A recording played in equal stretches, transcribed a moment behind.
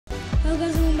Hello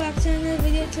guys, welcome back to another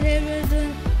video. Today we're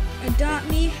doing Adopt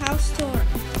Me house tour.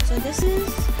 So this is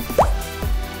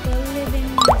the living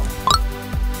room.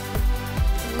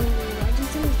 Oh, I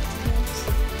just think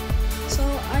it's so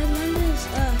I learned this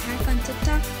hack on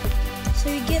TikTok. So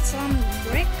you get some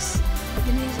bricks,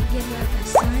 then you get like a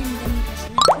sign, then you press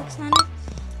Netflix on it.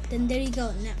 Then there you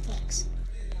go, Netflix.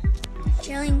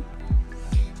 Chilling.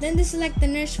 Then this is like the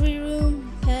nursery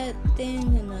room, pet thing,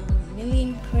 and a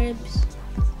million cribs.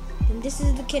 And this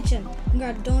is the kitchen. We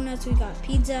got donuts, we got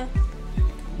pizza.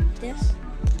 This.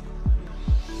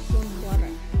 Some water.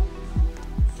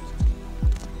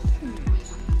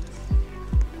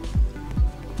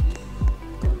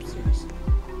 Go upstairs.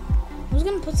 I was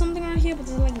gonna put something out here, but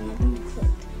there's like nothing to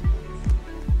put.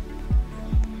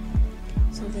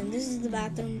 So then this is the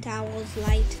bathroom, towels,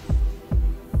 light.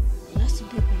 That's the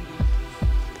big one.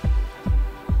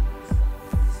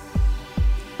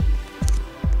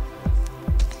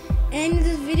 And in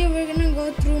this video, we're gonna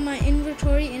go through my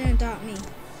inventory in Adopt Me.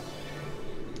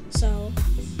 So,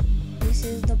 this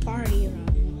is the party room.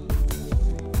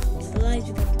 The lights,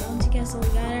 we got the bouncy castle, we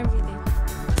got everything.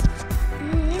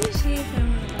 Let me see if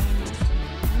I'm gonna buy this.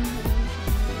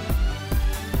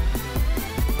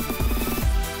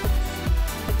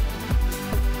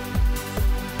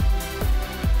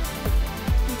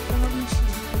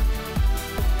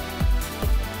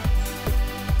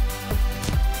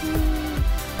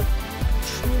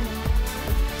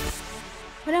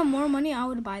 If I had more money, I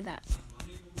would buy that.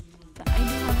 But I do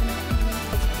have enough money.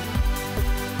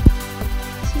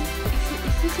 See,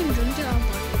 if you can drink it, I'll buy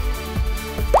it.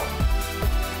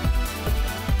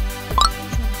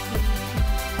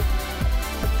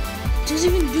 It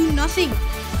doesn't even do nothing.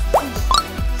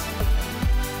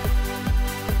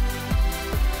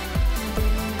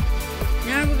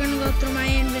 Now we're gonna go through my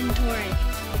inventory.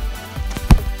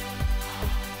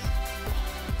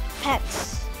 Pets.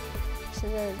 So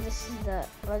this is the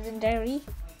legendary.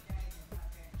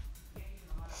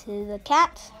 This is the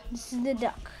cat. This is the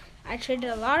duck. I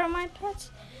traded a lot of my pets.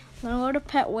 I'm gonna go to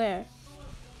pet wear.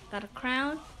 Got a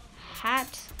crown,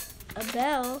 hat, a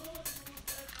bell.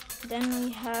 Then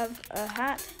we have a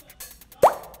hat,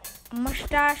 a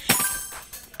mustache,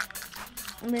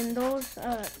 and then those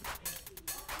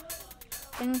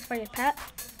things for your pet.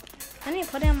 I need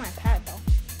to put it on my pet though.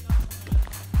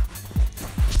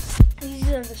 These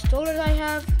are the strollers I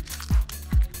have.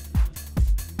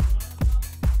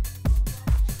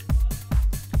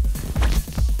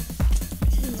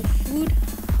 This is the food.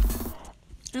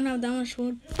 I don't have that much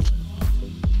food.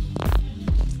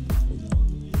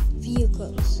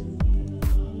 Vehicles.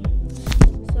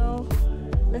 So,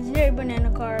 legendary banana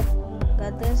car.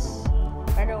 Got this.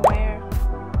 Better wear.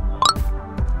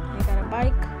 I got a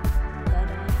bike.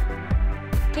 Gotta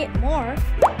get more.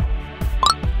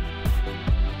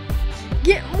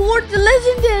 Get more to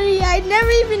legendary. I never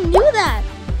even knew that.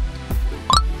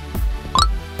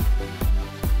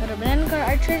 Got a banana car.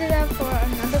 I traded that for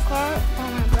another car for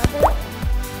my brother.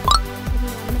 He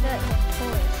wanted that with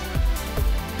toys.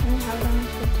 I didn't have that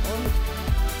much with toys.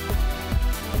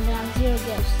 And then I have 0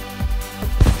 gifts.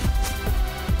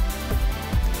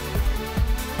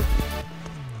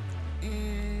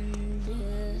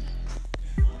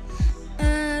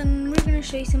 And we're gonna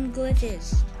show you some glitches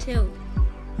too.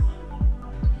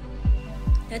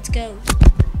 Let's go.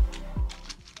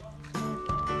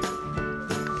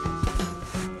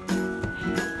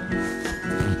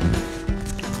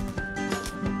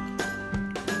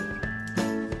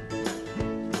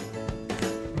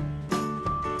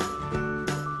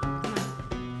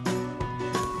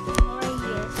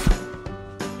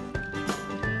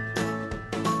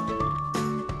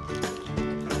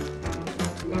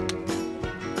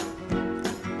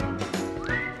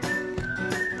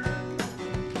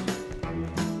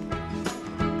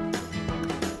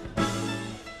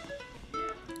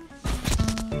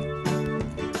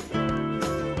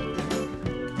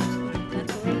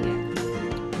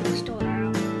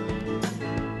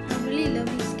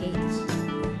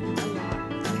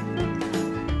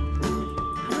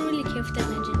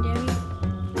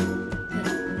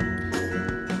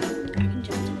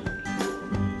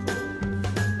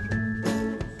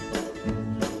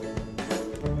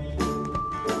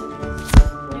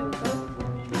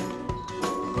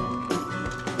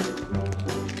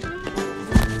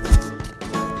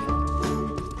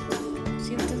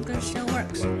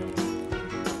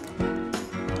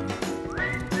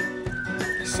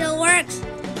 Still works.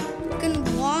 You can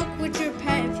walk with your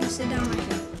pet if you sit down right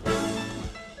here.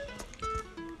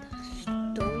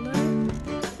 Stoller.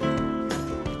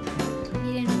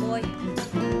 Get in, boy.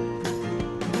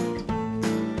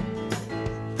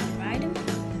 Ride him.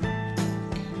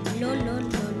 Lol, lol, lol,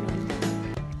 lol.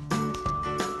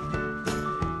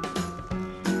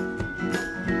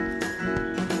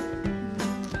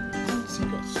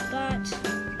 Secret spot.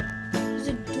 There's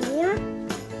a door.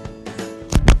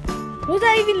 What does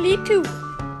that even lead to?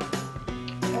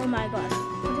 Oh my god.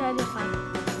 What did I just find?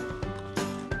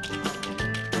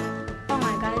 Oh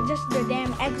my god, it's just the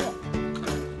damn exit.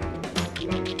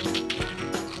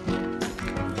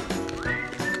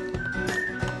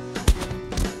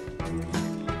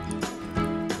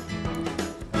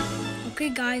 Okay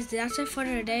guys, that's it for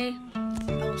today. I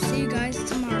will see you guys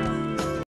tomorrow.